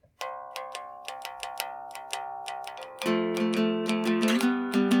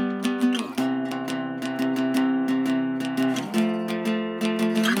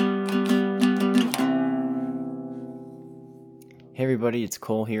everybody, it's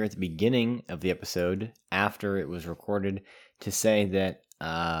Cole here at the beginning of the episode after it was recorded to say that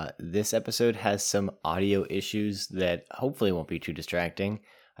this episode has some audio issues that hopefully won't be too distracting.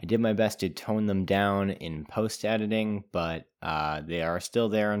 I did my best to tone them down in post-editing, but they are still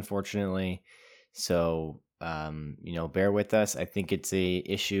there, unfortunately. So, bear with us. I think it's a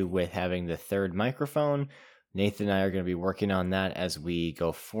issue with having the third microphone. Nathan and I are going to be working on that as we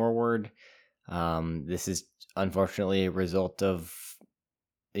go forward. This is unfortunately a result of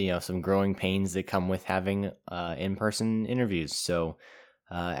some growing pains that come with having in-person interviews. So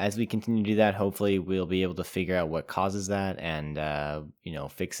as we continue to do that, hopefully we'll be able to figure out what causes that and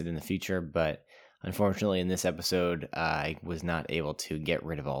fix it in the future. But unfortunately in this episode I was not able to get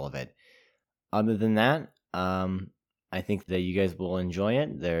rid of all of it. Other than that, I think that you guys will enjoy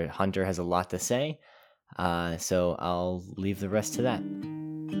it. Hunter has a lot to say, so I'll leave the rest to that.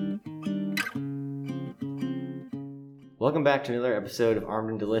 Welcome back to another episode of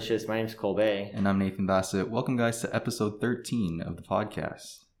Armed and Delicious. My name's Cole Bay. And I'm Nathan Bassett. Welcome, guys, to episode 13 of the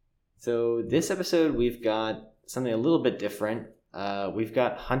podcast. So this episode, we've got something a little bit different. We've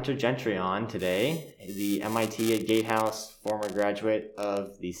got Hunter Gentry on today, the MIT at Gatehouse, former graduate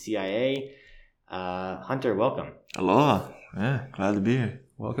of the CIA. Hunter, welcome. Aloha. Yeah, glad to be here.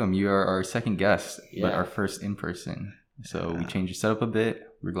 Welcome. You are our second guest, but our first in person. So we changed your setup a bit.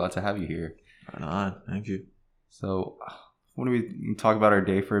 We're glad to have you here. Right on. Thank you. So, what do we talk about our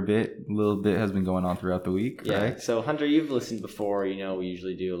day for a bit? A little bit has been going on throughout the week, right? So, Hunter, you've listened before. We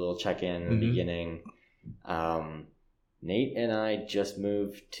usually do a little check-in in the beginning. Nate and I just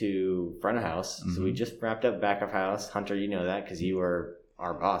moved to front of house. So we just wrapped up back of house. Hunter, you know that because you were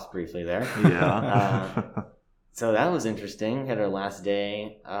our boss briefly there. Yeah. So that was interesting. Had our last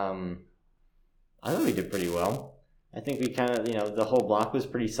day. I thought we did pretty well. I think we kind of, the whole block was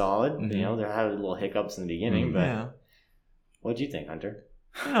pretty solid. Mm-hmm. There had little hiccups in the beginning, but what'd you think, Hunter?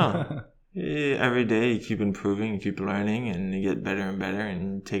 Every day you keep improving, you keep learning, and you get better and better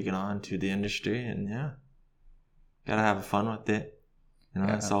and take it on to the industry, and gotta have fun with it.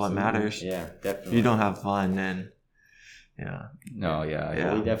 That's all that matters. Yeah, definitely. If you don't have fun, then we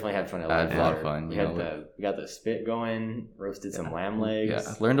definitely had fun. I had a lot of fun. We got the spit going, roasted some lamb legs.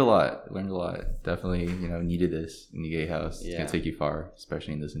 Yeah, learned a lot. Definitely, needed this in the Gatehouse. It's gonna take you far,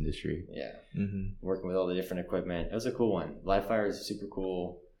 especially in this industry. Yeah. Working with all the different equipment. It was a cool one. Live fire is super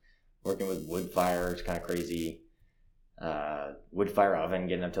cool. Working with wood fire is kind of crazy. Wood fire oven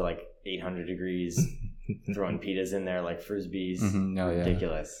getting up to like 800 degrees. Throwing pitas in there like frisbees.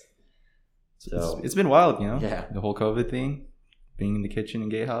 Ridiculous. So it's been wild, Yeah. The whole COVID thing, being in the kitchen in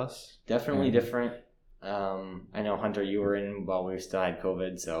Gatehouse. Definitely different. I know, Hunter, you were in while we still had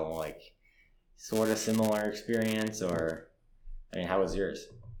COVID, so like sort of similar experience, or how was yours?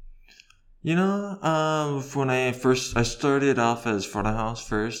 when I started off as front of house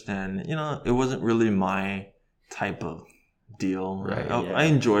first, and it wasn't really my type of deal. Right. I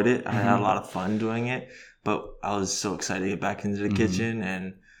enjoyed it. I had a lot of fun doing it, but I was so excited to get back into the kitchen,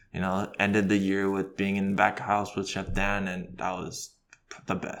 and ended the year with being in the back of house with Chef Dan, and that was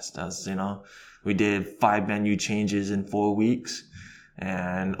the best. We did 5 menu changes in 4 weeks,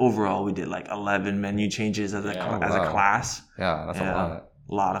 and overall we did like 11 menu changes as a class. Yeah, that's a lot.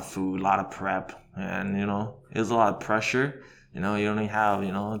 A lot of food, a lot of prep, and it was a lot of pressure. You only have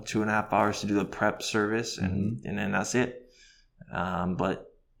 2.5 hours to do the prep service, and then that's it.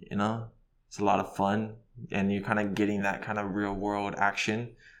 But it's a lot of fun, and you're kind of getting that kind of real world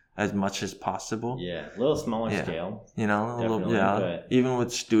action as much as possible. Yeah, a little smaller scale. But even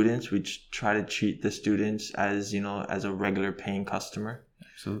with students, we try to treat the students as as a regular paying customer.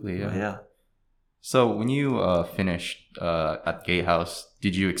 Absolutely, yeah. Yeah. So when you finished at Gatehouse,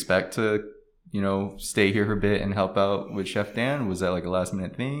 did you expect to stay here for a bit and help out with Chef Dan? Was that like a last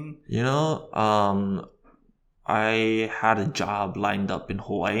minute thing? I had a job lined up in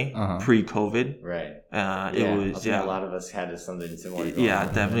Hawaii pre-COVID. Right. It was a lot of us had something similar.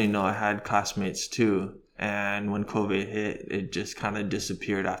 Definitely. I had classmates too, and when COVID hit, it just kind of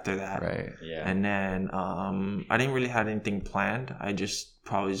disappeared after that. Right. Yeah. And then I didn't really have anything planned. I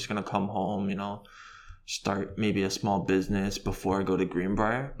probably just gonna come home, start maybe a small business before I go to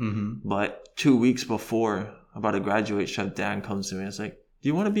Greenbrier. But 2 weeks before I'm about to graduate, Chef Dan comes to me and is like, "Do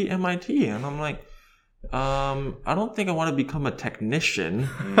you want to be MIT?" And I'm like, I don't think I want to become a technician,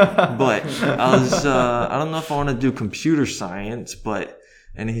 but I don't know if I want to do computer science,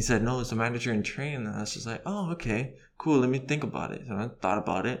 and he said, "No, it's a manager in training." And I was just like, "Oh, okay, cool. Let me think about it." So I thought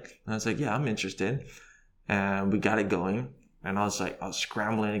about it, and I was like, "Yeah, I'm interested." And we got it going. And I was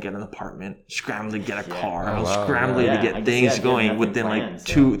scrambling to get an apartment, scrambling to get a car. I was scrambling to get things going within like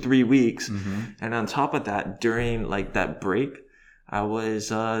 2-3 weeks. And on top of that, during like that break, I was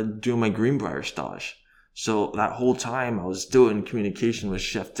doing my Greenbrier stage. So that whole time I was still in communication with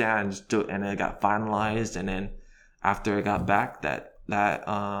Chef Dan, and it got finalized. And then after I got back, that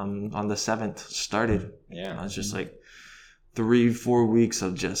on the 7th started. Yeah. I was just like 3-4 weeks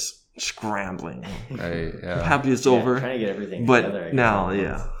of just scrambling. Right, yeah. Happy it's over. Trying to get everything But together. I guess. now,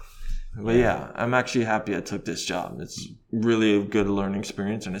 yeah. But yeah, I'm actually happy I took this job. It's really a good learning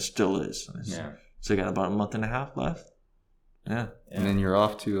experience, and it still is. Yeah. So I got about a month and a half left. Yeah. And then you're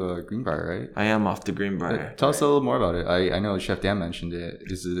off to Greenbrier, right? I am off to Greenbrier. Tell us a little more about it. I know Chef Dan mentioned it.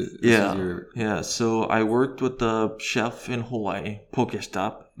 This is your... Yeah. So I worked with the chef in Hawaii,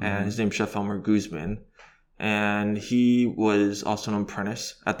 Pokestop, and his name's Chef Elmer Guzman. And he was also an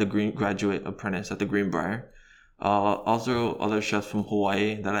apprentice at the graduate apprentice at the Greenbrier. Also other chefs from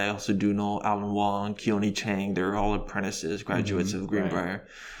Hawaii that I also do know, Alan Wong, Keone Chang, they're all apprentices, graduates of Greenbrier. Right.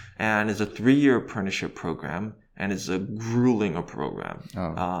 And it's a 3-year apprenticeship program, and it's a grueling program.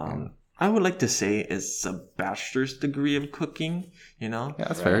 I would like to say it's a bachelor's degree of cooking, you know? Yeah,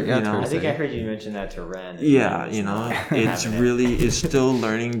 that's fair. Yeah, that's fair. I think I heard you mention that to Ren. Yeah, you know, it's still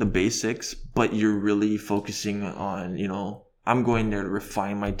learning the basics, but you're really focusing on, you know, I'm going there to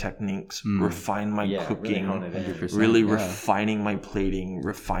refine my techniques, refine my cooking, really refining my plating,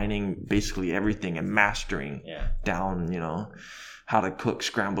 refining basically everything and mastering down, you know, how to cook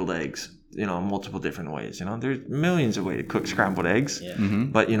scrambled eggs, you know, multiple different ways. You know, there's millions of ways to cook scrambled eggs,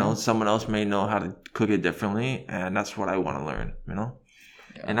 but, you know, someone else may know how to cook it differently, and that's what I want to learn, you know?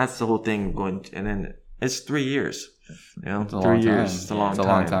 Yeah. And that's the whole thing and then it's 3 years. You know, 3 years. It's a long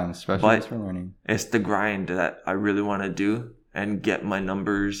time, especially for learning. It's the grind that I really want to do and get my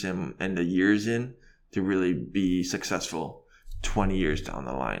numbers and the years in to really be successful 20 years down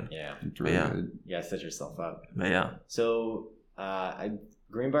the line. Yeah. Really Yeah, set yourself up. But yeah. So,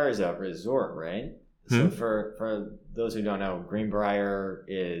 Greenbrier is a resort, right? So for those who don't know, Greenbrier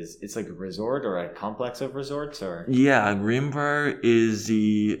it's like a resort or a complex of resorts, or? Yeah, Greenbrier is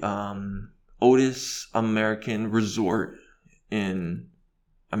the oldest American resort in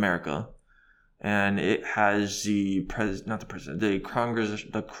America, and it has the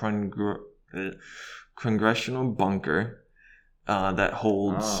congressional bunker that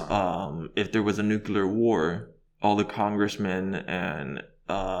holds if there was a nuclear war, all the congressmen and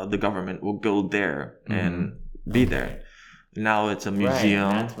the government will go there and be there. Now it's a museum.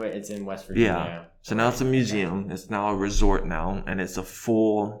 Right. That's where it's in West Virginia. Yeah. So now it's a museum. It's now a resort now, and it's a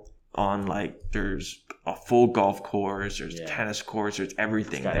full on, like, there's a full golf course, there's tennis courts, there's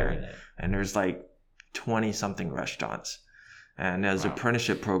everything there. Everything. And there's like 20 something restaurants. And as an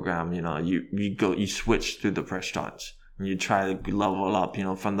apprenticeship program, you know, you switch through the restaurants and you try to level up, you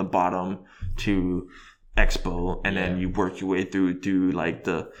know, from the bottom to expo, and then you work your way through like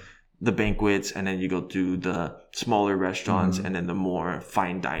the banquets, and then you go to the smaller restaurants and then the more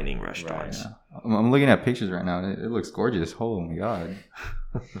fine dining restaurants. Right, yeah. I'm looking at pictures right now, and it looks gorgeous. Oh my god.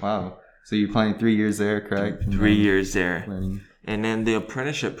 Wow. So you're planning 3 years there, correct? 3 years there. Learning. And then the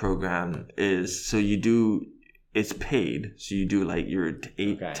apprenticeship program is, it's paid. So you do like your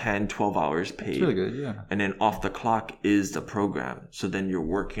 8, 10, 12 hours paid. It's really good, yeah. And then off the clock is the program. So then you're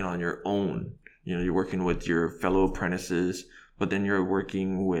working on your own. You know, you're working with your fellow apprentices, but then you're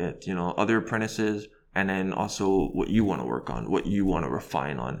working with, you know, other apprentices, and then also what you want to work on, what you want to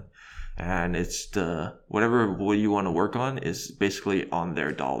refine on. And it's what you want to work on is basically on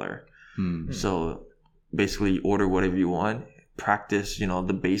their dollar. So basically you order whatever you want, practice, you know,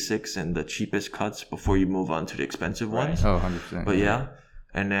 the basics and the cheapest cuts before you move on to the expensive ones. Oh, 100%. But yeah.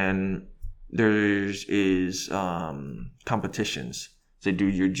 And then there's competitions. So they do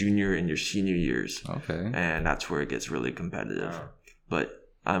your junior and your senior years. Okay. And that's where it gets really competitive. Wow. But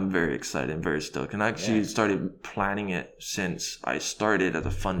I'm very excited and very stoked. And I actually started planning it since I started at the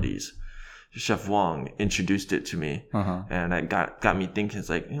Fundies. Chef Wong introduced it to me. And it got me thinking, it's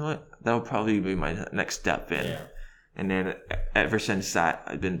like, you know what? That would probably be my next step in. Yeah. And then ever since that,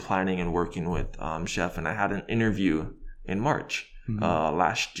 I've been planning and working with Chef. And I had an interview in March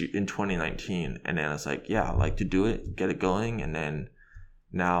last year, in 2019. And then I was like, yeah, I'd like to do it, get it going. And then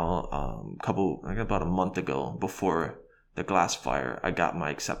now, about a month ago, before the glass fire, I got my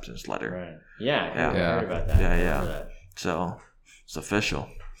acceptance letter. Right. Yeah, I heard about that. Yeah. So it's official.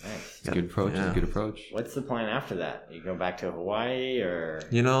 Nice. It's a good approach. Yeah. It's a good approach. What's the plan after that? You go back to Hawaii, or?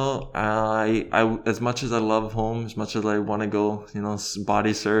 You know, I as much as I love home, as much as I want to go, you know,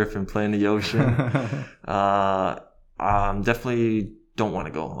 body surf and play in the ocean, definitely don't want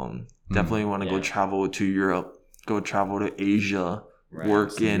to go home. Definitely want to go travel to Europe, go travel to Asia,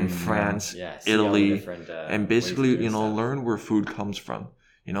 work in France, Italy, and basically, you know, learn where food comes from.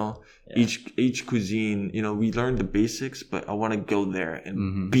 You know, Yeah. each cuisine, you know, we learn the basics, but I want to go there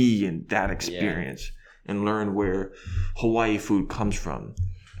and be in that experience and learn where Hawaii food comes from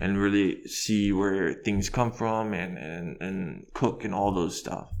and really see where things come from and cook and all those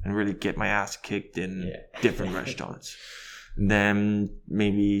stuff and really get my ass kicked in different restaurants. Then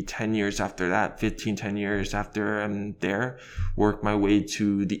maybe 10 years after that, 10 years after I'm there, work my way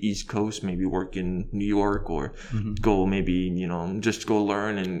to the East Coast, maybe work in New York or go maybe, you know, just go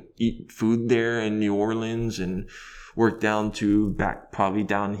learn and eat food there in New Orleans and work down to back probably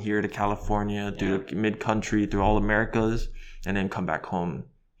down here to California, through the mid-country, through all Americas, and then come back home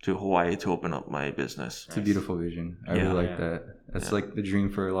to Hawaii to open up my business. It's a beautiful vision. I really like that. That's like the dream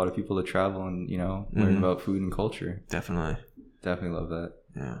for a lot of people to travel and, you know, learn about food and culture. Definitely love that.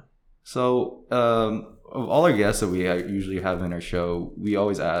 Yeah. So, of all our guests that we usually have in our show, we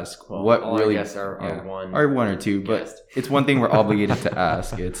always ask what all really our guests are one or two, but guest. it's one thing we're obligated to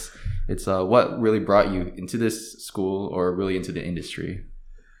ask. It's what really brought you into this school or really into the industry?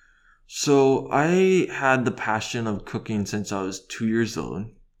 So I had the passion of cooking since I was 2 years old.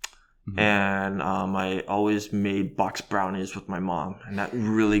 And I always made box brownies with my mom, and that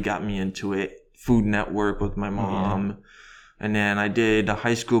really got me into it. Food Network with my mom. And then I did a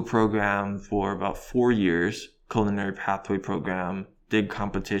high school program for about 4 years, culinary pathway program, did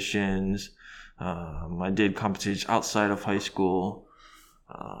competitions. I did competitions outside of high school.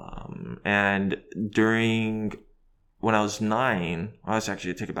 And when I was 9, when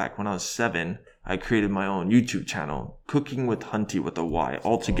I was 7, I created my own YouTube channel, Cooking with Hunty with a Y,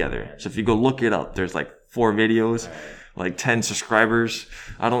 all together. So if you go look it up, there's like 4 videos, like 10 subscribers.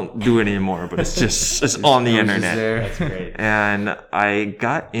 I don't do it anymore, but it's on the internet. That's great. And I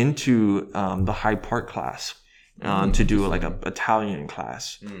got into the Hyde Park class to do like a Italian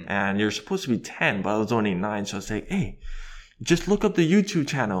class. And you're supposed to be 10, but I was only 9. So I was like, hey, just look up the YouTube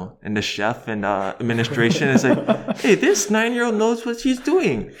channel. And the chef and administration is like, hey, this 9-year-old knows what she's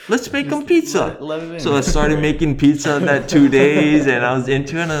doing. Let's make him pizza. So I started making pizza that 2 days, and I was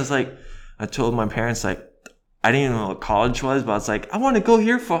into it. And I was like, I told my parents, like, I didn't even know what college was, but I was like, I want to go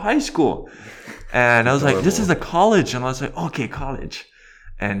here for high school. And I was like, this is a college. And I was like, okay, college.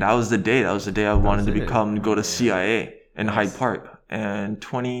 And that was the day. That was the day I wanted to go to CIA in Hyde Park. And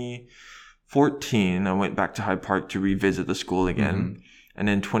 2014, I went back to Hyde Park to revisit the school again. And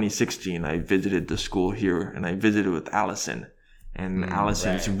in 2016, I visited the school here, and I visited with Allison. And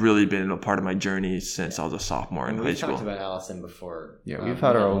Allison's really been a part of my journey since I was a sophomore in high school. We've talked about Allison before. Yeah, we've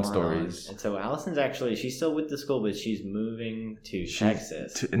had our own stories. And so Allison's she's still with the school, but she's moving to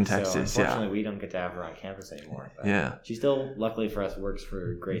Texas. Texas, unfortunately, we don't get to have her on campus anymore. But she still, luckily for us, works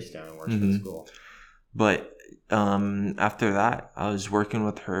for Greystone and works for the school. But after that, I was working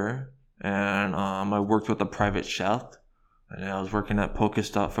with her, and I worked with a private chef. And I was working at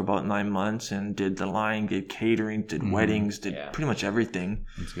Pokestop for about 9 months and did the line, did catering, did weddings, did pretty much everything.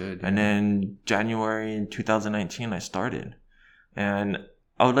 That's good. And then January in 2019, I started. And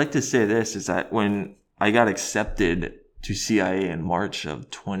I would like to say this, is that when I got accepted to CIA in March of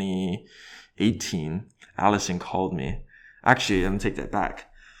 2018, Allison called me. Actually, I'm going to take that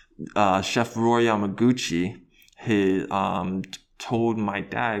back. Chef Roy Yamaguchi, told my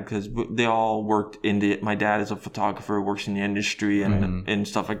dad, because they all worked my dad is a photographer, works in the industry and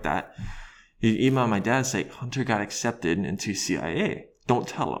stuff like that. He emailed my dad saying, Hunter got accepted into CIA. Don't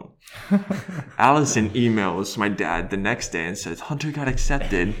tell him. Allison emails my dad the next day and says, Hunter got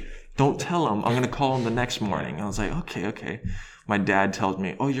accepted. Don't tell him. I'm going to call him the next morning. I was like, okay. My dad tells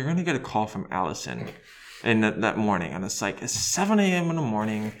me, oh, you're going to get a call from Allison. And that morning, and it's like, it's 7 a.m. in the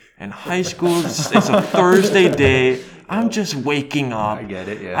morning, and high school, it's a Thursday day. I'm just waking up. I get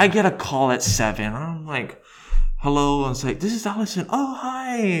it, yeah. I get a call at 7. I'm like, hello. And it's like, this is Allison. Oh, hi.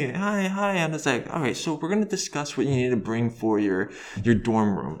 And it's like, all right, so we're going to discuss what you need to bring for your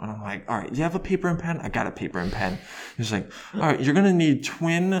dorm room. And I'm like, all right, do you have a paper and pen? I got a paper and pen. He's like, all right, you're going to need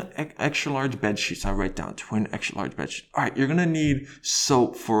twin extra large bed sheets. I write down twin extra large bed sheets. All right, you're going to need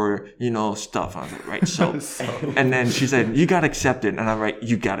soap for, stuff. I was like, right, soap. And then she said, you got accepted. And I write,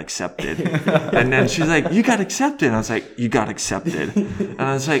 you got accepted. And then she's like, you got accepted. And I was like, you got accepted. And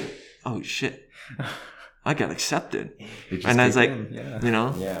I was like, oh, shit. I got accepted. And I was like,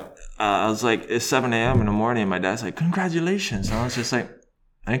 I was like, it's 7 a.m. in the morning. And my dad's like, congratulations. And I was just like,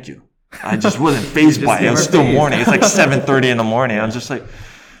 thank you. I just wasn't fazed by it. It was still morning. It's like 7:30 in the morning. I was just like,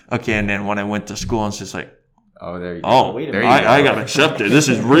 okay. And then when I went to school, I was just like, oh, there you go. Oh, I got accepted. This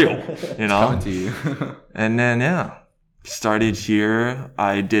is real. Coming to you. And then, started here.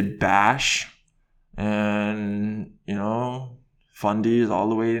 I did Bash and, fundies all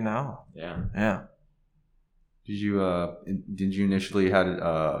the way to now. Yeah. Yeah. Did you initially had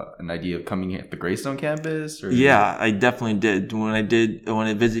an idea of coming at the Greystone campus? Or? Yeah, I definitely did. When I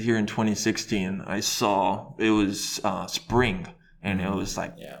visited here in 2016, I saw it was spring and it was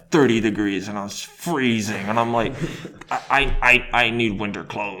like 30 degrees and I was freezing and I'm like, I need winter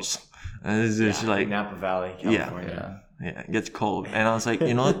clothes. And it's just like Napa Valley, California. Yeah, it gets cold. And I was like,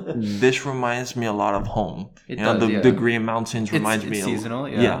 you know what? This reminds me a lot of home. The Green Mountains reminds me of seasonal.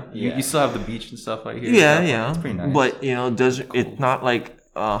 You still have the beach and stuff right here. Yeah. It's pretty nice. But, it's not like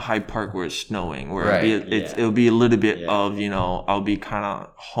Hyde Park where it's snowing, where Right. it'll be a little bit of, I'll be kind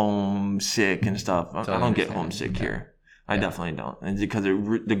of homesick and stuff. I don't get homesick here. I definitely don't. And because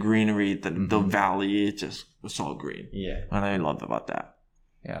the greenery, the valley, it's all green. Yeah. And I love about that.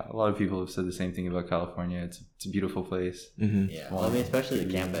 Yeah, a lot of people have said the same thing about California. It's a beautiful place. Mm-hmm. Yeah, well, I mean, especially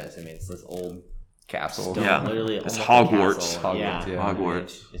the campus. I mean, it's this old castle. stone, literally, it's almost a Hogwarts. castle.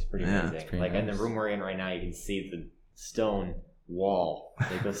 Hogwarts. It's pretty amazing. It's pretty like in nice. the room we're in right now, you can see the stone wall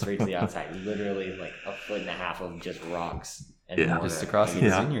that goes straight to the outside. Literally, like a foot and a half of just rocks and mortar. Just across the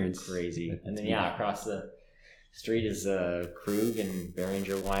vineyards. Crazy. And then across the street is Krug and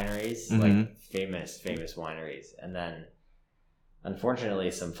Beringer wineries, Mm-hmm. like famous wineries, and then.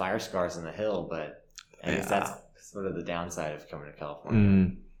 Unfortunately, some fire scars on the hill, but I guess that's sort of the downside of coming to California.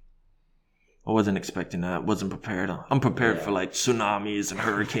 Mm. I wasn't expecting that. Wasn't prepared. I'm prepared for like tsunamis and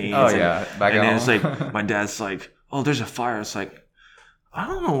hurricanes. Oh yeah, back and at then it's home. like my dad's like, "Oh, there's a fire." It's like, I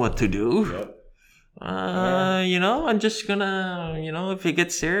don't know what to do. Yep. I'm just gonna, if it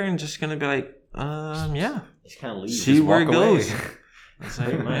gets there, I'm just gonna be like, Just kind of leave. see where it walk away. goes. It's like,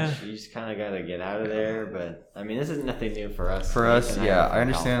 Pretty much. You just kind of got to get out of there. But I mean, this is nothing new for us. For Nick us, and yeah, are from I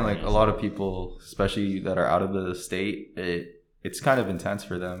understand. Like California, a lot of people, especially that are out of the state, it's kind of intense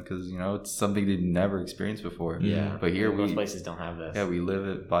for them because it's something they've never experienced before. Yeah, but here most places don't have this. Yeah, we live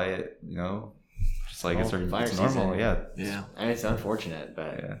it by it. Just like it's fire normal. season. Yeah. And it's unfortunate,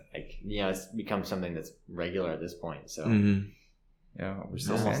 but Yeah. it's become something that's regular at this point. So Mm-hmm. Yeah, we're it's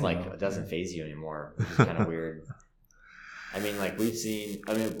still almost standing, like though. it doesn't phase you anymore, which is kind of weird. I mean, like we've seen.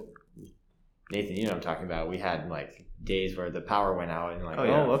 I mean, Nathan, you know what I'm talking about. We had like days where the power went out, and like,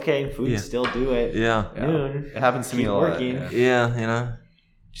 okay, food still do it. Yeah. Noon. It happens to me Keep a lot. working. Yeah.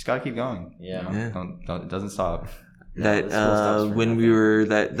 Just gotta keep going. Yeah. Don't it doesn't stop. No, this school stops for When nothing. we were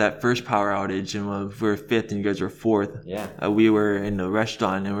that first power outage and we were fifth and you guys were fourth, we were in the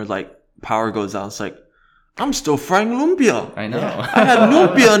restaurant and we're like, power goes out. It's like, I'm still frying lumpia. I know. I had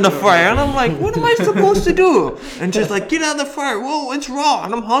lumpia in the fryer, and I'm like, what am I supposed to do? And she's like, get out of the fryer. Whoa, it's raw,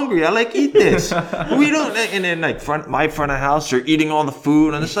 and I'm hungry. I like eat this. We don't. And then like my front of house, they're eating all the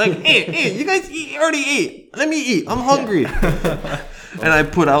food, and it's like, hey, you guys already ate. Let me eat. I'm hungry. And I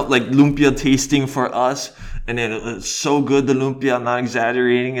put out like lumpia tasting for us. And then it was so good, the lumpia, I'm not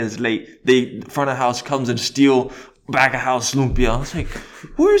exaggerating, is like they front of house comes and steal back of house lumpia. I was like,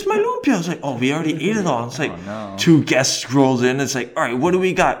 where's my lumpia? I was like, oh, we already ate it all. It's like, two guests rolls in. It's like, all right, what do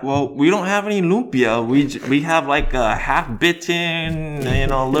we got? Well, we don't have any lumpia. We have like a half bitten,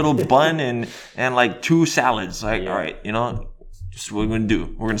 little bun and like two salads. Like, all right, just what we're going to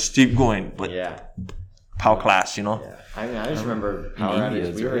do. We're going to keep going. But power class, Yeah. I mean, I just remember power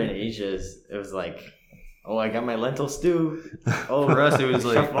outage. We were in Asia's. It was like, oh, I got my lentil stew. Oh, For us, it was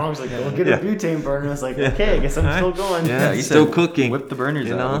like, Chef Wong was like, go get a butane burner. I was like, okay, I guess I'm still going. Yeah, you he's still said cooking. Whip the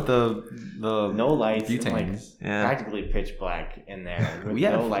burners out. With the no lights. And like butanes. practically pitch black in there. With We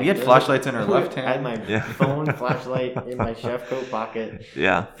had no light. we had flashlights in our left I had hand. my phone flashlight in my chef coat pocket.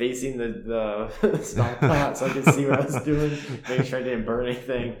 Yeah. Facing the stock pot so I could see what I was doing. Make sure I didn't burn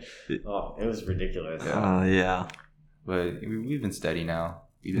anything. Oh, it was ridiculous. Yeah. But we've been steady now.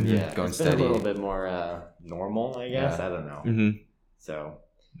 We've been going it's been steady. a little bit more normal, I guess. Yeah. I don't know. Mm-hmm. So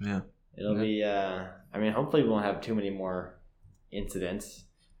Yeah. it'll be. I mean, hopefully we won't have too many more incidents.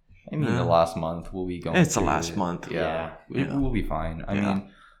 I mean, the last month we'll be going. It's the through last it. month. Yeah, Yeah. We'll be fine. I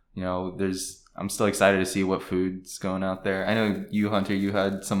mean, I'm still excited to see what food's going out there. I know you, Hunter, you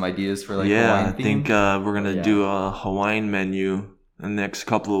had some ideas for like Hawaiian I think we're gonna do a Hawaiian menu in the next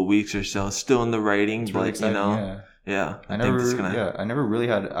couple of weeks or so. Still in the writing, It's but really exciting, I never really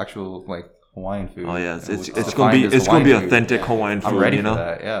had actual like Hawaiian food. Oh yeah, it's defined as gonna be Hawaiian food. authentic Hawaiian food. I'm ready you for know?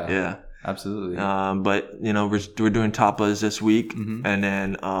 that. Yeah, Yeah. absolutely. But we're doing tapas this week, and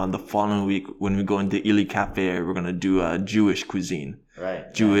then the following week when we go into Ili Cafe, we're gonna do Jewish cuisine.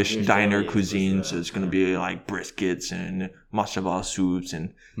 Right. Jewish diner deli cuisine, so it's gonna be like briskets and mashallah soups,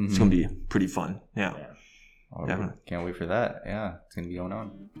 and it's gonna be pretty fun. Yeah. Oh, Definitely. can't wait for that. Yeah, it's gonna be going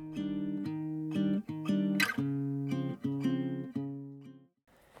on.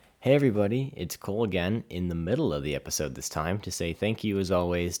 Hey everybody, it's Cole again in the middle of the episode this time to say thank you as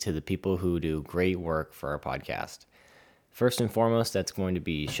always to the people who do great work for our podcast. First and foremost, that's going to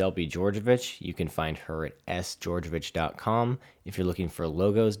be Shelby Georgievich. You can find her at sgeorgievich.com if you're looking for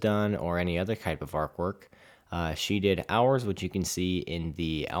logos done or any other type of artwork. She did ours, which you can see in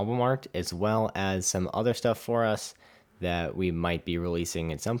the album art, as well as some other stuff for us that we might be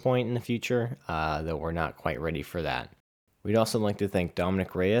releasing at some point in the future, though we're not quite ready for that. We'd also like to thank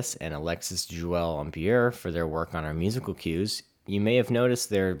Dominic Reyes and Alexis Joel Ampierre for their work on our musical cues. You may have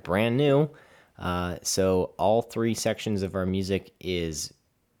noticed they're brand new, so all 3 sections of our music is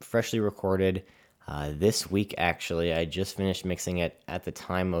freshly recorded this week, actually. I just finished mixing it at the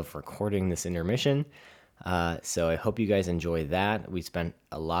time of recording this intermission, so I hope you guys enjoy that. We spent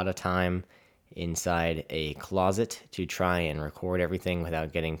a lot of time inside a closet to try and record everything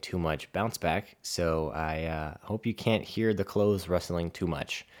without getting too much bounce back, so I hope you can't hear the clothes rustling too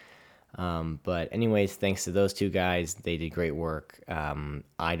much. But anyways, thanks to those 2 guys, they did great work.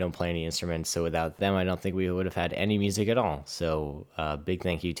 I don't play any instruments, so without them I don't think we would have had any music at all, so big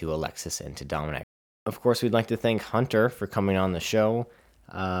thank you to Alexis and to Dominic. Of course, we'd like to thank Hunter for coming on the show.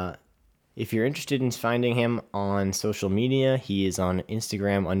 If you're interested in finding him on social media, he is on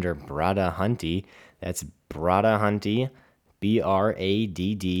Instagram under Braddah Hunty. That's Braddah Hunty,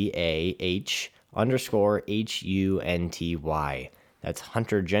 BRADDAH_HUNTY. That's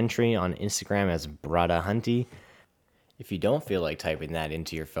Hunter Gentry on Instagram as Braddah Hunty. If you don't feel like typing that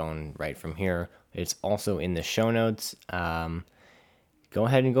into your phone right from here, it's also in the show notes. Go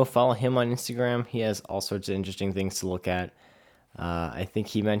ahead and go follow him on Instagram. He has all sorts of interesting things to look at. I think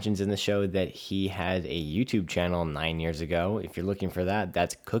he mentions in the show that he had a YouTube channel 9 years ago. If you're looking for that,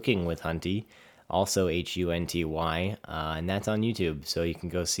 that's Cooking with Hunty, also HUNTY, and that's on YouTube. So you can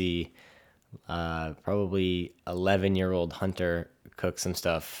go see probably 11-year-old Hunter cook some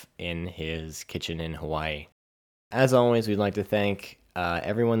stuff in his kitchen in Hawaii. As always, we'd like to thank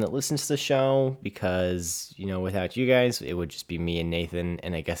everyone that listens to the show because, without you guys, it would just be me and Nathan,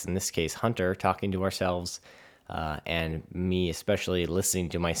 and I guess in this case, Hunter, talking to ourselves. And me especially listening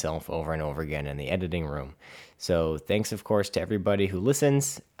to myself over and over again in the editing room. So thanks, of course, to everybody who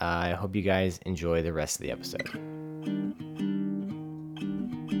listens. I hope you guys enjoy the rest of the episode.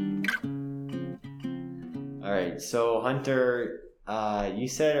 All right, so Hunter, you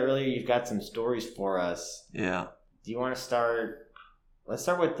said earlier you've got some stories for us. Yeah. Do you want to start? Let's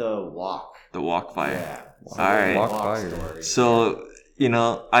start with the walk. The walk fire. Yeah. All right. Walk fire. So,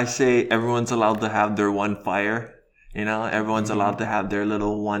 I say everyone's allowed to have their one fire. Everyone's allowed to have their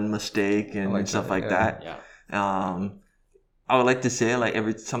little one mistake and stuff like that. Yeah. I would like to say,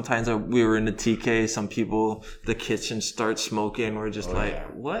 sometimes we were in the TK, some people, the kitchen starts smoking. We're just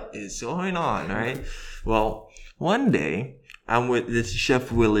what is going on, right? Well, one day, I'm with this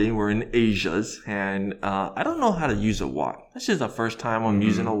Chef Willie. We're in Asia's, and I don't know how to use a wok. This is the first time I'm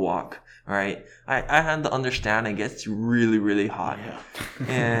using a wok. All right, I had to understand it gets really, really hot,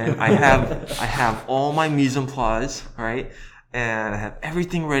 and I have all my mise en place, right, and I have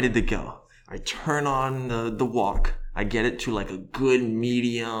everything ready to go. I turn on the wok. I get it to like a good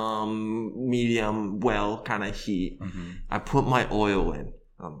medium well kind of heat. I put my oil in.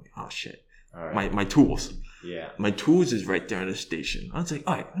 I'm like, oh shit, my tools. Yeah. My tools is right there in the station. I was like,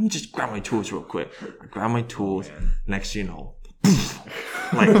 all right, let me just grab my tools real quick. I grab my tools. Next thing you know,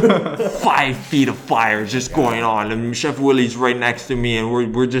 like 5 feet of fire just going on, and Chef Willie's right next to me, and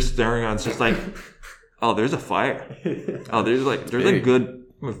we're just staring on. It's just like, oh, there's a fire. Oh, there's a good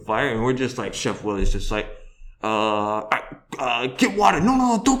fire, and we're just like, Chef Willie's just like, get water.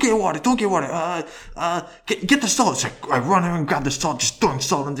 No, don't get water. Get the salt. It's like, I run over and grab the salt, just throwing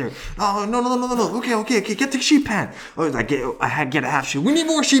salt in there. No. Okay. Get the sheet pan. I had to get a half sheet. We need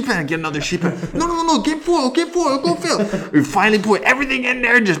more sheet pan. Get another sheet pan. No. Get foil. Go fill. We finally put everything in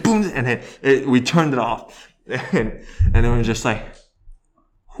there, just boom, and then we turned it off. And then we're just like,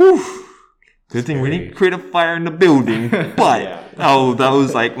 whew. Good thing we didn't create a fire in the building, but that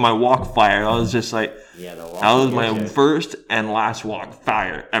was like my walk fire. I was just like, that was my first and last walk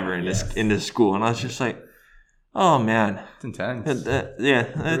fire ever in this school, and I was just like, oh man, it's intense. It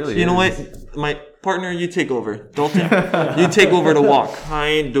really you know what, my partner, you take over. You take over the walk. I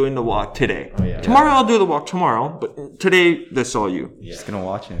ain't doing the walk today. Tomorrow I'll do the walk tomorrow, but today that's all you. Just gonna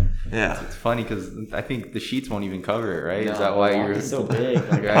watch him. Yeah, it's funny because I think the sheets won't even cover it, right? No, is that why you're so big?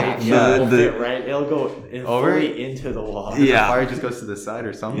 Like, right? Right? It'll go fully into the wall. The fire just goes to the side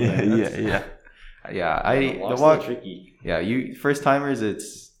or something. Yeah. The walk tricky. Yeah, you first timers,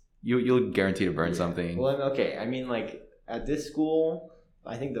 it's you'll guarantee to burn something. Well, okay. I mean, like at this school,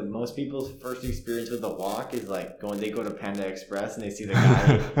 I think that most people's first experience with the wok is like they go to Panda Express and they see the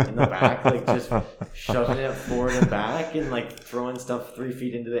guy in the back like just shoving it forward and back and like throwing stuff 3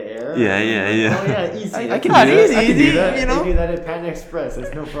 feet into the air. Yeah. Oh yeah, easy. I can do that. I can do that. You know? They do that at Panda Express.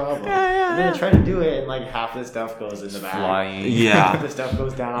 It's no problem. And then I try to do it and like half the stuff goes in the back. Flying. Yeah. Half the stuff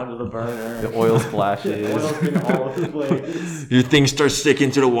goes down onto the burner. The oil splashes. The oil's been all over the place. Your thing starts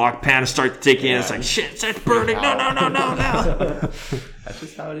sticking to the wok pan, starts sticking, and it's like, shit, it's burning. No. That's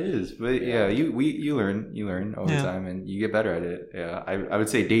just how it is. But yeah, you learn over time, and you get better at it. Yeah, I would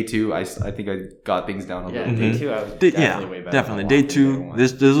say day 2. I think I got things down a little. Day 2, I was definitely way better. Definitely. Day 2.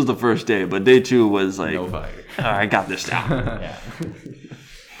 This was the first day, but day 2 was like, no fire. I got this down. Yeah.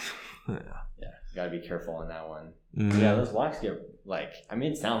 Gotta be careful on that one. Yeah, those woks get like. I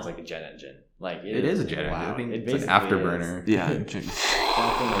mean, it sounds like a jet engine. Like it is a jet engine. I think it's an afterburner. Yeah. Definitely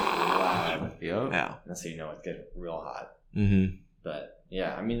loud. Yep. Yeah. That's so you know it's getting real hot. Mm-hmm. But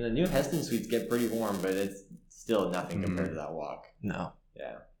yeah, I mean the new Heston suites get pretty warm, but it's still nothing compared to that wok. No.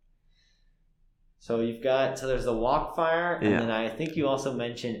 Yeah. So there's the wok fire, and then I think you also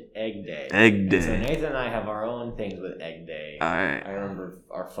mentioned Egg Day. Egg Day. So Nathan and I have our own things with Egg Day. All right. I remember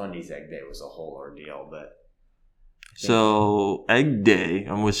our Fundies Egg Day was a whole ordeal, but. So Egg Day,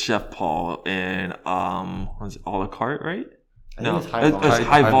 I'm with Chef Paul, and was it a la carte, right? I think It was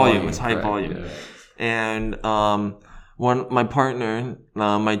high volume. It's high volume. Yeah. And my partner,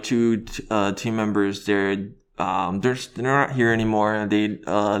 my 2 team members, they're not here anymore.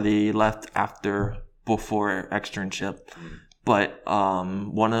 They left before externship. But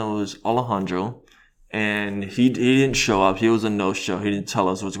one of them was Alejandro, and he didn't show up. He was a no-show. He didn't tell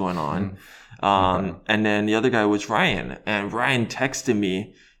us what's going on. And then the other guy was Ryan, and Ryan texted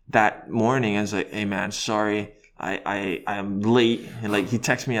me that morning and was like, "Hey man, sorry, I'm late." And like he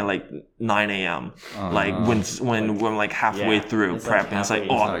texted me at like 9 a.m. Like when I'm like halfway through prepping. It's like,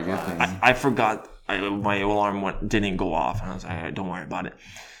 I forgot my alarm didn't go off, and I was like, "Right, don't worry about it."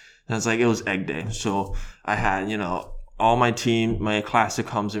 And it's like it was Egg Day, so I had all my classic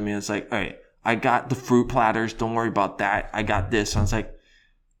comes to me. And it's like, all right, I got the fruit platters. Don't worry about that. I got this. And I was like,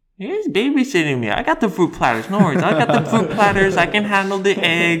 he's babysitting me. I got the fruit platters. No worries. I got the fruit platters. I can handle the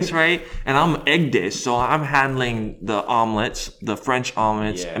eggs, right? And I'm Egg Day, so I'm handling the omelets, the French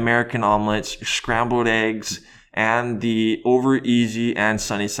omelets, American omelets, scrambled eggs, and the over easy and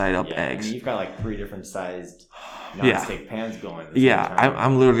sunny side up eggs. And you've got like 3 different sized non-stick pans going.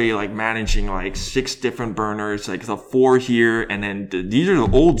 I'm literally like managing like 6 different burners, like the 4 here, and then these are the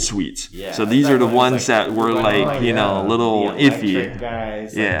old suites. Yeah, so these are the ones that were like a little iffy.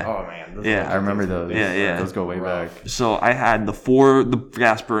 Guys, yeah. Like, oh man. I remember those. Yeah. Those go way back. So I had the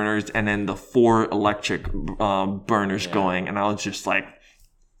gas burners and then the 4 electric burners going, and I was just like,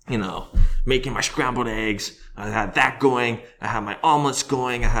 making my scrambled eggs. I had that going. I had my omelets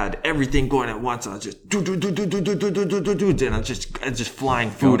going. I had everything going at once. I was just do, and I was just flying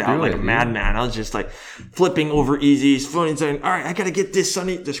food out like a madman. I was just like flipping over easies, saying, all right, I gotta get the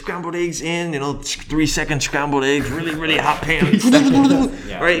scrambled eggs in. 3-second scrambled eggs, really, really hot pan.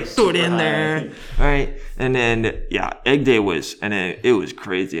 Right, throw it in there. All right, and then Egg Day it was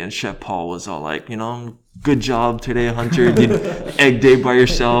crazy. And Chef Paul was all like, good job today, Hunter. Did Egg Day by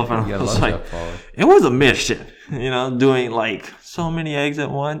yourself. And I was like, it was a mission, doing like so many eggs at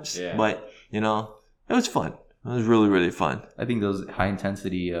once. Yeah. But, it was fun. It was really, really fun. I think those high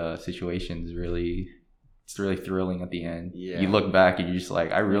intensity situations it's really thrilling at the end. Yeah. You look back and you're just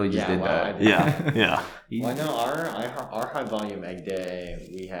like, I really just did that. Yeah. Well, I know our high volume Egg Day,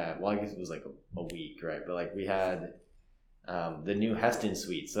 we had, I guess it was like a week, right? But like we had the new Heston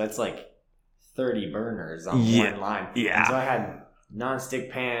suite. So that's like 30 burners on one line. Yeah. And so I had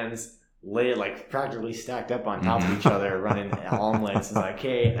non-stick pans laid like practically stacked up on top of each other, running omelets. It's like,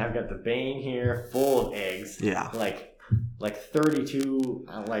 okay, and I've got the bang here full of eggs. Yeah. Like 32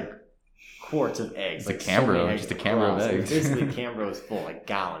 quarts of eggs. Like Cambro, just a Cambro of eggs. Basically, Cambro is full, like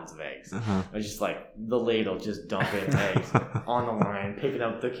gallons of eggs. I was just like the ladle, just dumping eggs on the line, picking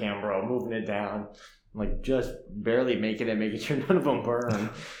up the Cambro, moving it down, like just barely making sure none of them burn.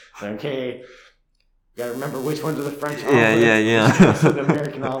 So, okay. You gotta remember which ones are the French omelets, which ones are the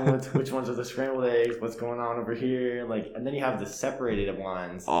American omelets, which ones are the scrambled eggs, what's going on over here, and then you have the separated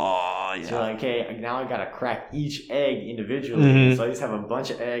ones. Oh yeah. So you're like, okay, now I gotta crack each egg individually. So I just have a bunch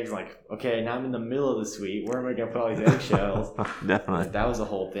of eggs. Like, okay, now I'm in the middle of the suite. Where am I gonna put all these eggshells? Definitely. That was the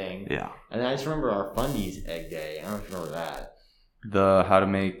whole thing. Yeah. And then I just remember our Fundies Egg Day. I don't know if you remember that. How to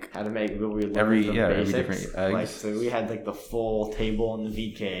make every different eggs. So we had like the full table in the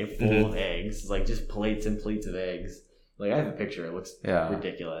VK full of eggs, like just plates and plates of eggs. Like I have a picture. It looks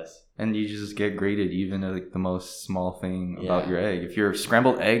ridiculous. And you just get graded even like the most small thing about your egg. If your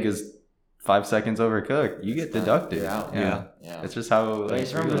scrambled egg is 5 seconds overcooked, you get deducted. Yeah. It's just how. I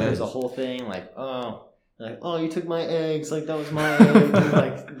just remember there was a whole thing like, oh, you took my eggs, like that was my egg. And,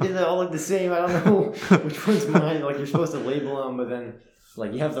 like they all look the same. I don't know which one's mine. Like you're supposed to label them, but then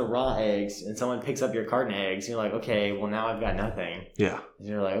like you have the raw eggs, and someone picks up your carton eggs. And you're like, okay, well now I've got nothing. Yeah. And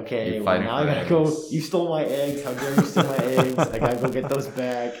you're like, okay, well now I gotta go. You stole my eggs. How dare you steal my eggs? I gotta go get those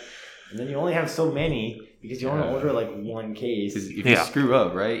back. And then you only have so many because you only order like one case. If you screw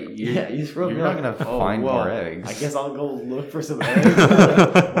up, right? You screw up. You're not gonna find more eggs. I guess I'll go look for some eggs.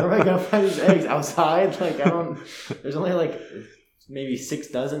 Like, where am I gonna find these eggs? Outside? Like I don't. There's only like maybe 6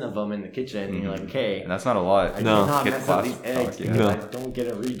 dozen of them in the kitchen, and you're like, okay. And that's not a lot. I cannot mess up these eggs because I don't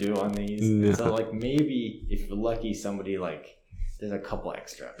get a redo on these. And so like maybe if you're lucky, somebody like. There's a couple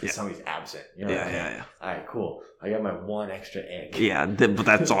extra because somebody's absent. You're like, all right, cool. I got my one extra egg. Yeah, but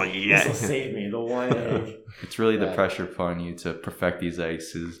that's all you get. This will save me the one egg. It's really the pressure put on you to perfect these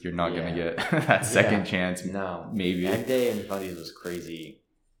eggs because you're not going to get that second chance. No. Maybe. Egg day in Fundies was crazy.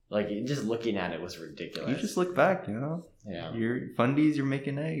 Like, just looking at it was ridiculous. You just look back, you know? Yeah. You're Fundies, you're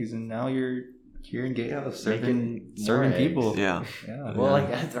making eggs, and now you're here in Gatehouse serving people. Yeah. Well, like,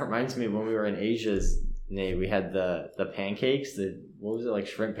 that reminds me when we were in Asia's. Nate, we had the pancakes. What was it, like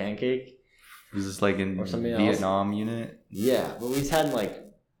shrimp pancake? Was this like in Vietnam unit? Yeah, but we had like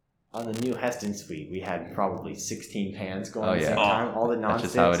on the new Heston suite, we had probably 16 pans going at the same time. All the nonsticks. That's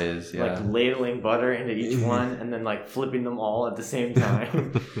just how it is. Yeah. Like ladling butter into each one and then like flipping them all at the same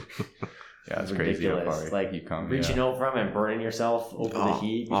time. Yeah, it's crazy how far like you come, reaching over them and burning yourself over the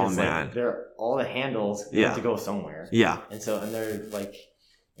heat because like they're all the handles have to go somewhere. Yeah, and they're like.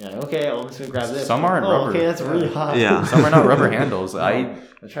 Okay, I'm just gonna grab this. Some aren't rubber. Okay, that's really hot. Yeah, some are not rubber handles. I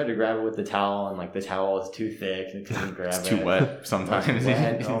tried to grab it with the towel, and like the towel is too thick and couldn't grab it. It's too wet sometimes.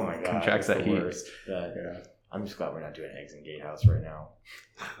 Wet. Oh my god, contracts that heat. I'm just glad we're not doing eggs in Gatehouse right now.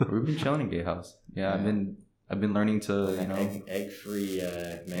 We've been chilling in Gatehouse. Yeah, I've been learning to egg free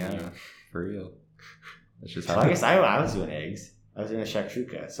menu. Yeah, for real. That's just how. I guess I was doing eggs. I was doing a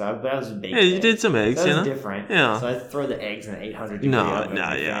shakshuka, so I was baking. Yeah, you did some eggs, so that was different. Yeah. So I throw the eggs in the 800 degree oven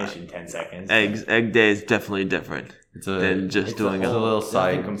and finish in 10 seconds. Egg day is definitely different than just doing a little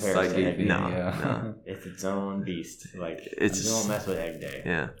side gig. No. It's its own beast. Like, you don't mess with egg day.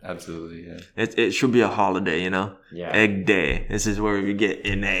 Yeah. Absolutely, yeah. It should be a holiday, you know? Yeah. Egg day. This is where we get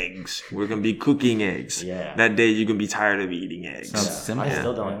in eggs. We're going to be cooking eggs. Yeah. That day you're going to be tired of eating eggs. I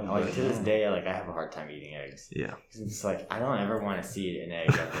still don't. Like, to this day, like, I have a hard time eating eggs. Yeah. It's like, I don't ever want to see an egg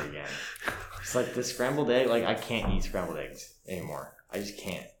ever again. It's like the scrambled egg, like, I can't eat scrambled eggs anymore. I just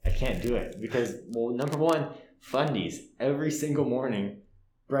can't. I can't do it because, well, number one, Fundies, every single morning,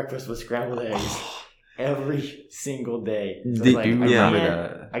 breakfast with scrambled eggs. Every single day. So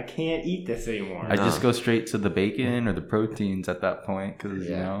I can't eat this anymore. I just go straight to the bacon or the proteins at that point because,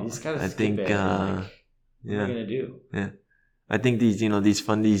 you just gotta skip it. What are you gonna do? Yeah. I think these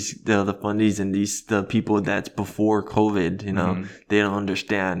Fundies, the Fundies and the people that's before COVID, they don't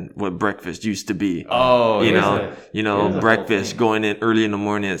understand what breakfast used to be. Oh, breakfast going in early in the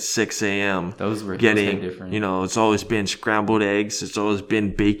morning at 6 a.m. Those were getting, different. It's always been scrambled eggs. It's always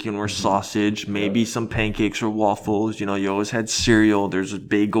been bacon or sausage, maybe some pancakes or waffles. You always had cereal. There's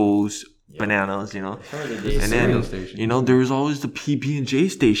bagels. Bananas, and then there was always the PB&J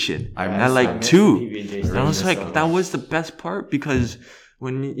station at like 2. And I was like, that was the best part because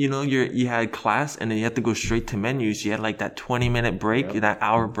when you had class and then you had to go straight to menus, you had like that 20-minute break, that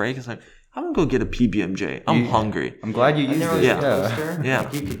hour break. It's like, I'm gonna go get a PB&J. I'm hungry. I'm glad you used it. Yeah,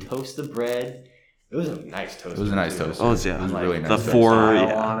 like you could toast the bread. It was a nice toaster. It was a nice toaster. Oh, yeah. It was really nice. The 4,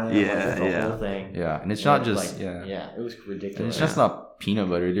 whole thing. Yeah, and it's not just, it was ridiculous. And it's just not peanut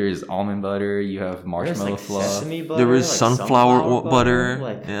butter. There's almond butter. You have marshmallow fluff. Sesame butter, there was sunflower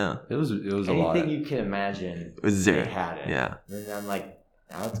butter. It was a lot. Anything you can imagine, was there. They had it. Yeah. And I'm like,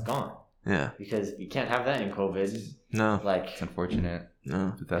 now it's gone. Yeah. Because you can't have that in COVID. No. Like, it's unfortunate.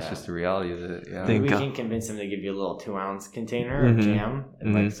 No. But that's just the reality of it. Yeah. Maybe we can convince them to give you a little 2-ounce container of jam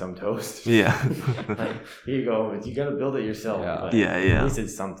and like some toast. Yeah. Like, here you go. You got to build it yourself. Yeah. But at least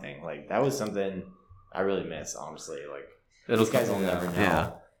it's something. Like, that was something I really miss, honestly. Like, these guys will never know.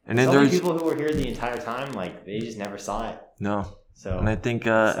 Yeah. And then there's people who were here the entire time, like, they just never saw it. No. So. And I think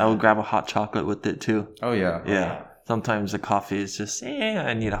I would grab a hot chocolate with it too. Oh, yeah. Yeah. Sometimes the coffee is just,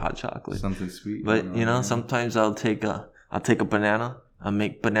 I need a hot chocolate. Something sweet. But, sometimes I'll take a banana. I'll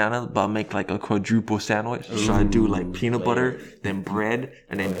make banana, but I'll make like a quadruple sandwich. So I do like peanut butter, then bread,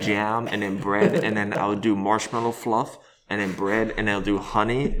 and then jam, and then bread, and then I'll do marshmallow fluff, and then bread, and they'll do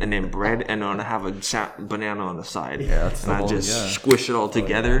honey, and then bread, and then have a banana on the side. Yeah, that's and I just squish it all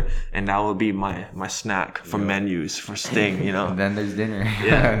together, and that would be my snack for menus for Sting, you know. And then there's dinner.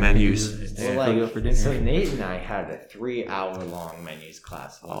 Yeah, menus. Well, for dinner. so Nate and I had a 3-hour-long menus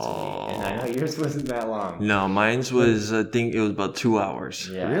class once a week, and I know yours wasn't that long. No, mine's was, I think it was about 2 hours.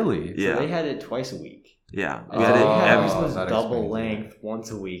 Yeah. Really? Yeah. So they had it twice a week. Yeah. We We had had it ours every, was that double explains it. length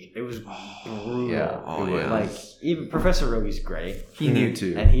once a week. It was brutal. Yeah. Oh, it was. yeah. Like even Professor Rogi's great. He knew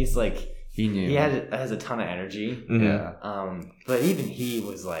too. And he's like He knew. he has a ton of energy. Mhm. Yeah. But even he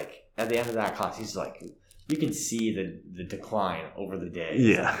was like at the end of that class, he's like you could see the decline over the day.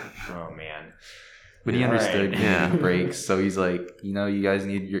 He's Yeah. like, oh man. But he understood Right. Yeah. breaks, so he's like, you guys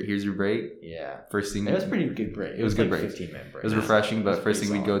need here's your break. Yeah. First thing. It was a pretty good break. It was good like break. 15-minute break. It was refreshing, but It was first thing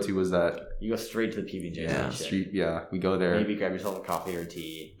pretty we'd go solid. to was that You go straight to the PB&J. Yeah. street. Yeah, we go there, Maybe grab yourself a coffee or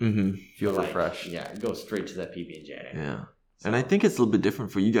tea. Mhm. feel Like, refreshed. Yeah, go straight to that PB&J. Yeah. And I think it's a little bit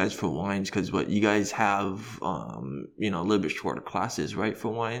different for you guys for wines because what you guys have, a little bit shorter classes, right? For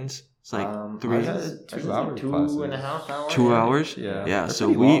wines, it's like three, ours is 2 like hour 2.5 hours. 2 hours. Yeah. Yeah. They're So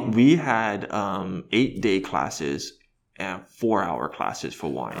pretty we long. we had 8-day classes and 4-hour classes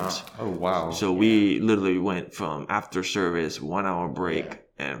for wines. Oh wow. So we literally went from after service 1 hour break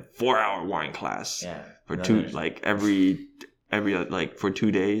and 4-hour wine class Yeah. for No, two there's- like every like for 2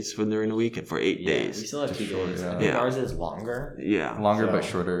 days for during the week and for 8 Yeah, we days. still have 2 Short, days. yeah. I think Yeah. ours is longer. Yeah. Longer but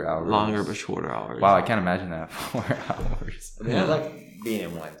So- shorter hours. Longer but shorter hours. Wow, I can't imagine that. 4 hours. I mean, I like being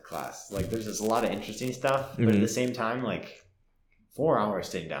in one class. Like, there's just a lot of interesting stuff, but at the same time, like, 4 hours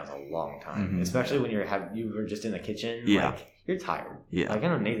sitting down is a long time, Mhm. especially when you were just in the kitchen. Yeah. Like, you're tired. Yeah. Like, I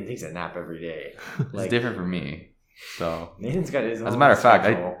know Nathan takes a nap every day. It's Like, different for me. So, Nathan's got his own as a matter of fact,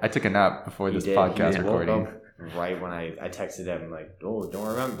 schedule. I took a nap before He this did. podcast He woke recording. up right when I texted him, like, oh,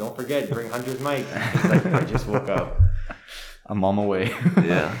 don't forget, bring Hunter's mic. He's like, I just woke up. I'm on my way.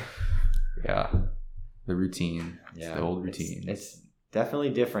 Yeah. Yeah. The routine. It's Yeah, the old routine. It's definitely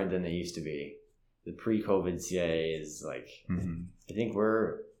different than they used to be. The pre-COVID CIA is like, Mhm. I think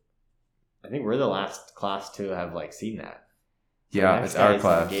we're the last class to have like seen that. So Yeah, the next it's our guys in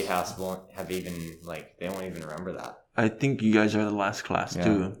class. the Gatehouse won't have even like they won't even remember that. I think you guys are the last class Yeah.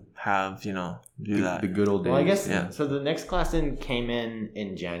 to have, do that. The good old days. Well, I guess Yeah. so. The next class came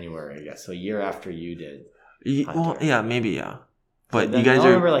in January, I guess. So a year after you did. Well, yeah, maybe, yeah. But Then you guys I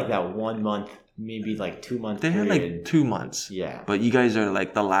remember are, like that 1 month, maybe like 2 month. they had period. like 2 months. Yeah. But you guys are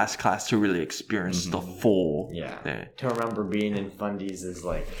like the last class to really experience the full Yeah. thing. To remember being in Fundies is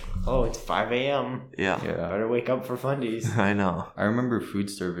like, oh, it's 5 a.m. Yeah. Yeah. Better wake up for Fundies. I know. I remember food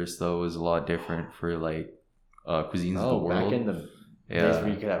service though was a lot different for like cuisines of the Oh, world. back in the days yeah. where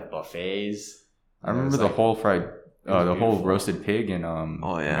you could have buffets. I remember It was the like- whole fried, was the whole beautiful. roasted pig in Oh,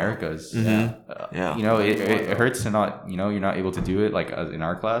 yeah. Americas. Mhm. Yeah. Yeah. You know, it hurts to not, you're not able to do it like as in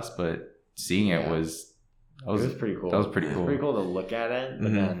our class, but seeing it Yeah. was, It was pretty cool. that was pretty It cool. was pretty cool to look at it,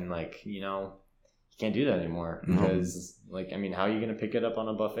 but Mhm. then like you can't do that anymore No. because like I mean, how are you gonna pick it up on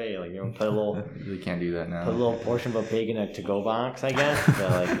a buffet? Like put a little You really can't do that now. put a little portion of a pig in a to-go box, I guess. But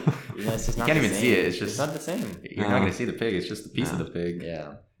like it's just You not can't the even same. see it. It's just not the same. You're not gonna see the pig. It's just a piece of the pig.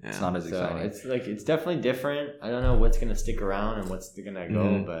 Yeah. It's not as So exciting. it's like it's definitely different. I don't know what's gonna stick around and what's gonna go,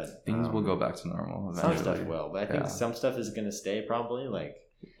 Mhm. but Things will go back to normal Some eventually. stuff will, but I think Yeah. some stuff is gonna stay probably. Like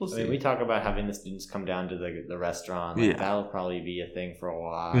We'll I see. mean, we talk about having the students come down to the restaurant. Like, Yeah. that'll probably be a thing for a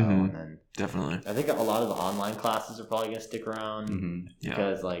while, Mhm. and then Definitely. I think a lot of the online classes are probably gonna stick around Mhm. Yeah.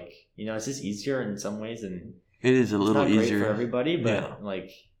 because, like, it's just easier in some ways, and It is a it's little not great easier. for everybody. But Yeah. like,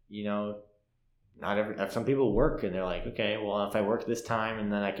 not every. Some people work and they're like, okay, well, if I work this time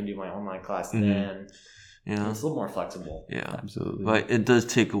and then I can do my online class, Mhm. then Yeah. it's a little more flexible. Yeah. Absolutely. But it does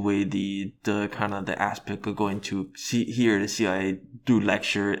take away the kind of the aspect of going to here the CIA do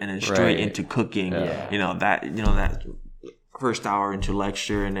lecture and then straight Right. into cooking. Yeah. That first hour into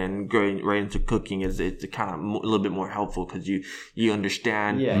lecture and then going right into cooking is it's kind of a little bit more helpful because you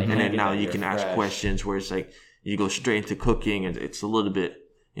understand Yeah, you and kinda then get now that you you're can ask fresh. questions where it's like you go straight into cooking and it's a little bit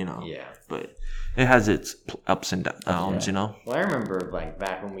Yeah. but it has its ups and downs. Well, I remember like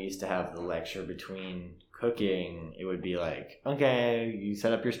back when we used to have the lecture between cooking, it would be like, okay, you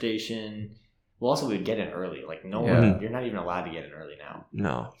set up your station. Well, also we would get in early. Like no Yeah. one, you're not even allowed to get in early now.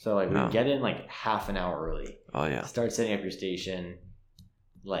 No. So like No. we'd get in like half an hour early. Oh yeah. Start setting up your station,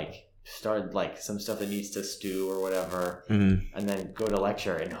 like start like some stuff that needs to stew or whatever, Mhm. and then go to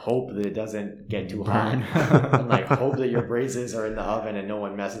lecture and hope that it doesn't get too hot, Burn. and like hope that your braces are in the oven and no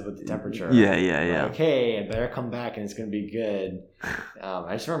one messes with the temperature. Yeah. Like, hey, I better come back and it's gonna be good.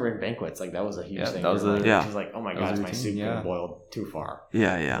 I just remember in banquets, like that was a huge Yeah, thing. that was where, a- like, yeah. it was like, oh my That was god, a my routine, soup yeah. boiled too far.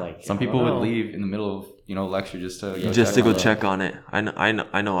 Yeah. Like Some I people don't would know. leave in the middle of lecture just to Just to go Yeah. check on it. I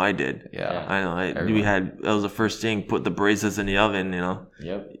know I did. Yeah. I know. Everyone. We had, that was the first thing, put the braces in the oven, Yep.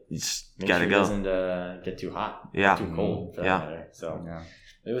 You just Make gotta sure go. it doesn't get too hot. Yeah. Too cold for that Yeah. matter. So Yeah.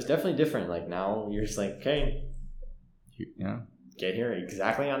 it was definitely different. Like now you're just like, okay, Yeah. get here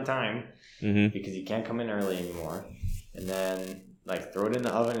exactly on time Mm-hmm. because you can't come in early anymore. And then like throw it in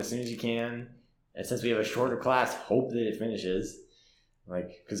the oven as soon as you can. And since we have a shorter class, hope that it finishes. Like,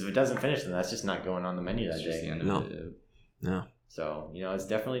 because if it doesn't finish, then that's just not going on the menu that It's just the day. end No. of it. Yeah. So, it's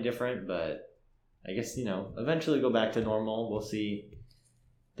definitely different, but I guess, eventually go back to normal. We'll see.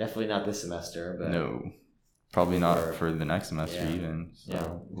 Definitely not this semester, but No. Probably not Or- for the next semester Yeah. even. So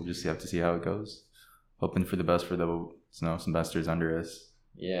Yeah. we'll just have to see how it goes. Hoping for the best for the semesters under us.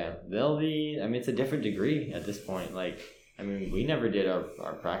 yeah, they'll be, it's a different degree at this point. Like, we never did our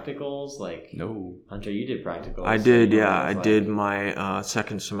practicals. Like, No. Hunter, you did practicals. I so did, you know yeah. what I it's like. did my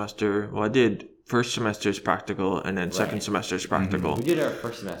second semester. Well, I did first semester's practical and then second Right. semester's practical. We did our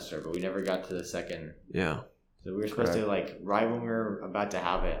first semester, but we never got to the second. Yeah. So we were supposed to, like, right when we were about to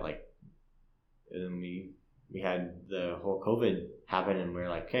have it, like, and then we had the whole COVID happen, and we were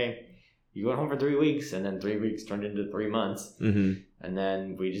like, okay, you go home for 3 weeks, and then 3 weeks turned into 3 months, Mm-hmm. and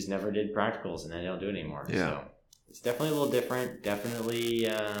then we just never did practicals, and then they don't do it anymore. Yeah. So it's definitely a little different. Definitely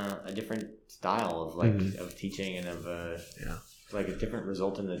a different style of of teaching and of Yeah. like a different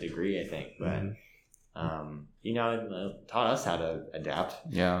result in the degree, I think. But it taught us how to adapt.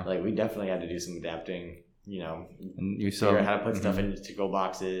 Yeah. Like we definitely had to do some adapting. And you Figure saw out how to put stuff Mhm. into to-go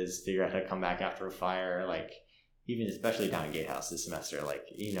boxes. Figure out how to come back after a fire. Like even especially down at Gatehouse this semester. Like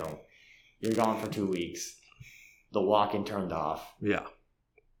you're gone for 2 weeks. The walk-in turned off. Yeah.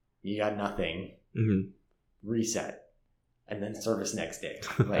 You got nothing. Mm-hmm. Reset, and then service next day.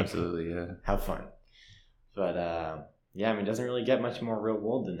 Like, Absolutely, yeah. have fun. But it doesn't really get much more real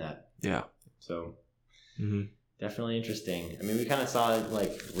world than that. Yeah. So Mm-hmm. definitely interesting. We kind of saw it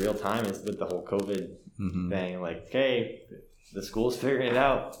like real time is with the whole COVID Mhm. thing. Like, okay, the school's figuring it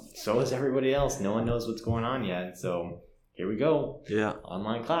out. So is everybody else. No one knows what's going on yet. So here we go. Yeah.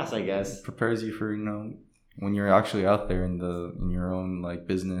 Online class, I guess. Prepares you for when you're actually out there in your own like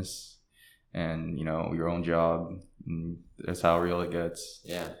business and your own job. And that's how real it gets.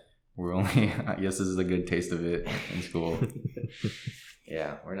 Yeah. We're only I guess this is a good taste of it in school.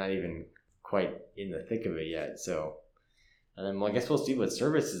 Yeah, we're not even quite in the thick of it yet. So, and then I guess we'll see what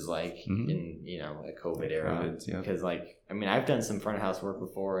service is like Mhm. in a COVID era. COVID, yeah. Because I've done some front of house work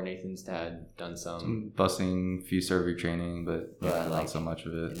before. Nathan's done some. Some busing, few server training, but Yeah, not like- so much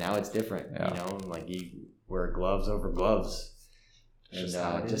of it. Now it's different. Yeah. Like you wear gloves over gloves, and Just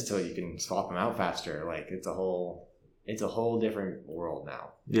how it just is. so you can swap them out faster. Like it's a whole different world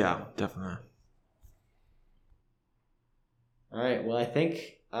now. Yeah. Definitely. All right. Well, I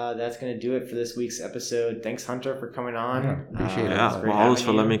think that's going to do it for this week's episode. Thanks, Hunter, for coming on. Yeah, appreciate it. was Yeah. great Well, always having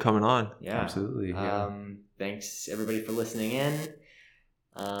for you. letting me coming on. Yeah. Absolutely. Yeah. Thanks, everybody, for listening in.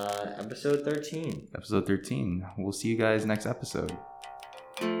 Episode 13. Episode 13. We'll see you guys next episode.